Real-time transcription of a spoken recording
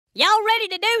Y'all ready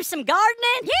to do some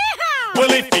gardening? Yeah!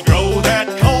 Well, if you grow that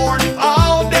corn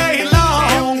all day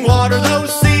long, water those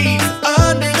seeds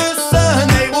under the sun,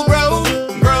 they will grow,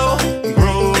 grow,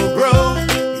 grow, grow,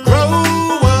 grow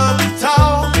up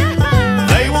tall.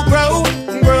 They will grow,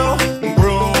 grow,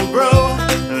 grow, grow,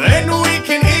 then we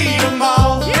can eat them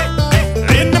all.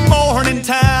 In the morning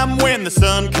time when the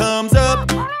sun comes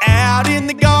up, out in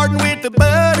the garden with the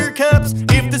buttercups,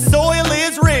 if the soil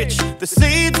is rich, the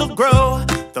seeds will grow.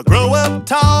 They'll grow up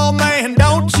tall, man,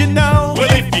 don't you know?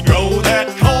 Well, if you grow that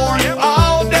corn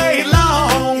all day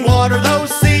long, water those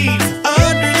seeds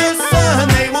under the sun,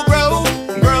 they will grow,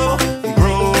 grow,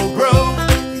 grow, grow,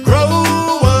 grow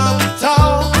up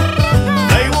tall.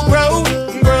 They will grow,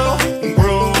 grow,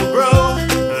 grow, grow,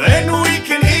 then we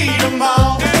can eat them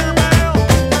all.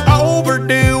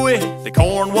 Overdo it, the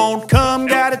corn won't come.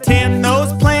 Gotta tend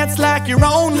those plants like your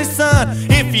only son.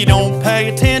 If you don't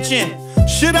pay attention,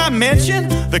 should I mention,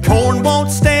 the corn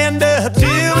won't stand up to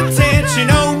attention.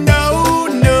 Oh no,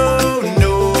 no,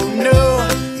 no, no,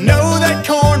 no, that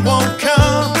corn won't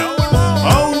come.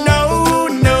 Oh no,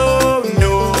 no,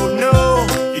 no, no,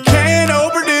 you can't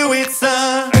overdo it,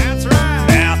 son. That's right.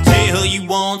 Now I'll tell you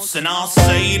once and I'll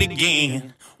say it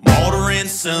again, water and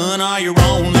sun are your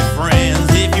only friends.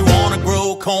 If you wanna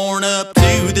grow corn up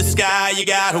to the sky, you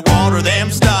gotta water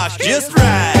them stalks just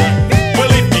right.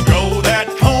 Well, if you grow that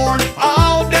corn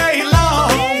all day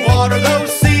long, water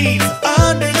those seeds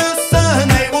under the sun,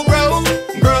 they will grow,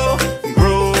 grow,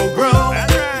 grow, grow,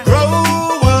 grow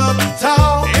up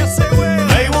tall. Yes, they will.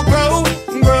 They will grow,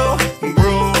 grow,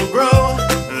 grow, grow,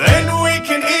 then we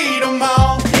can eat them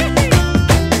all.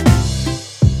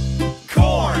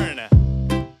 Corn,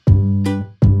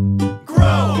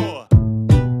 grow,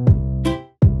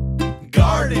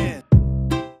 garden,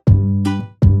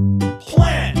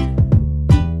 plant,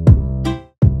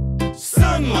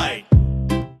 sunlight,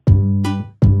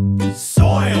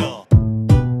 soil,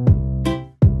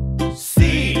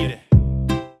 seed,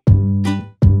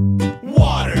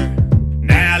 water.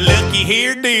 Now looky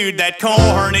here, dude, that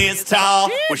corn is tall.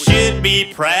 We should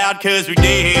be proud cause we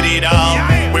did it all.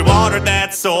 We watered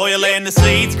that soil and the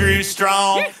seeds grew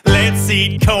strong. Let's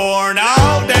eat corn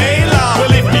all day long.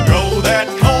 Well, if you grow that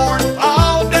corn